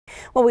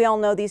Well, we all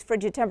know these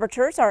frigid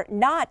temperatures are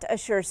not a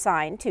sure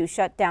sign to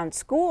shut down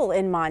school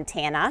in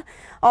Montana.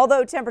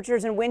 Although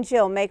temperatures and wind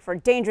chill make for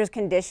dangerous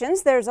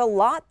conditions, there's a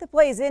lot that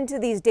plays into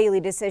these daily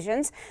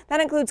decisions. That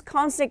includes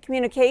constant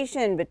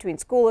communication between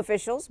school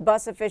officials,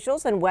 bus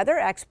officials, and weather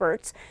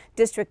experts.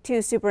 District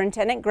 2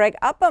 Superintendent Greg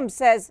Upham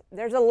says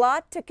there's a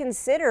lot to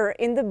consider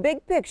in the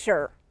big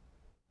picture.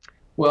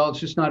 Well, it's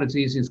just not as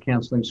easy as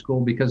canceling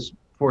school because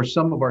for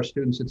some of our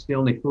students, it's the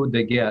only food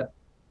they get,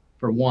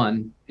 for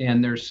one,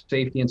 and there's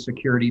safety and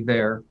security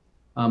there.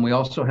 We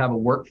also have a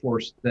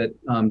workforce that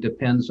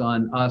depends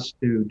on us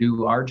to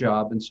do our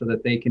job and so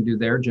that they can do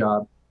their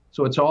job.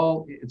 So it's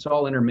all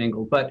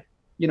intermingled. But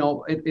you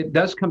know, it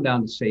does come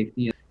down to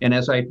safety. And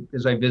as I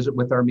visit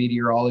with our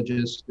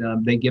meteorologists,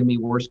 they give me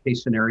worst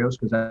case scenarios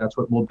because that's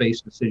what we'll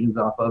base decisions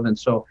off of. And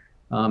so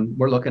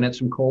we're looking at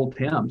some cold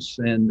temps,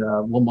 and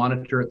we'll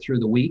monitor it through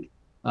the week.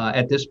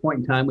 At this point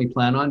in time, we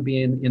plan on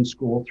being in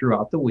school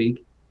throughout the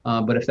week.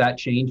 But if that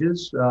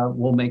changes,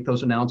 we'll make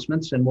those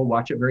announcements and we'll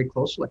watch it very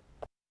closely.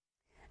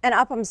 And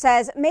Upham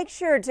says make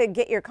sure to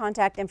get your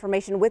contact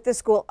information with the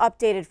school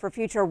updated for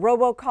future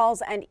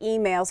robocalls and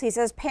emails. He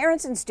says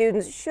parents and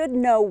students should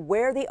know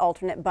where the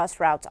alternate bus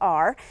routes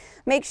are.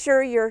 Make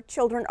sure your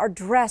children are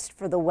dressed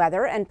for the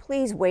weather, and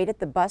please wait at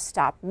the bus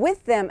stop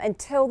with them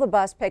until the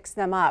bus picks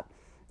them up.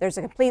 There's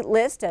a complete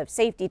list of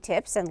safety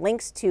tips and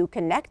links to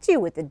connect you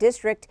with the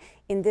district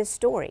in this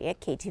story at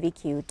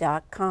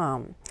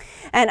ktvq.com.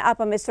 And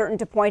Upham is certain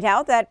to point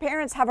out that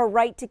parents have a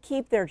right to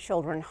keep their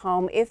children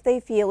home if they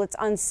feel it's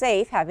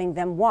unsafe having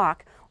them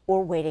walk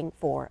or waiting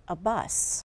for a bus.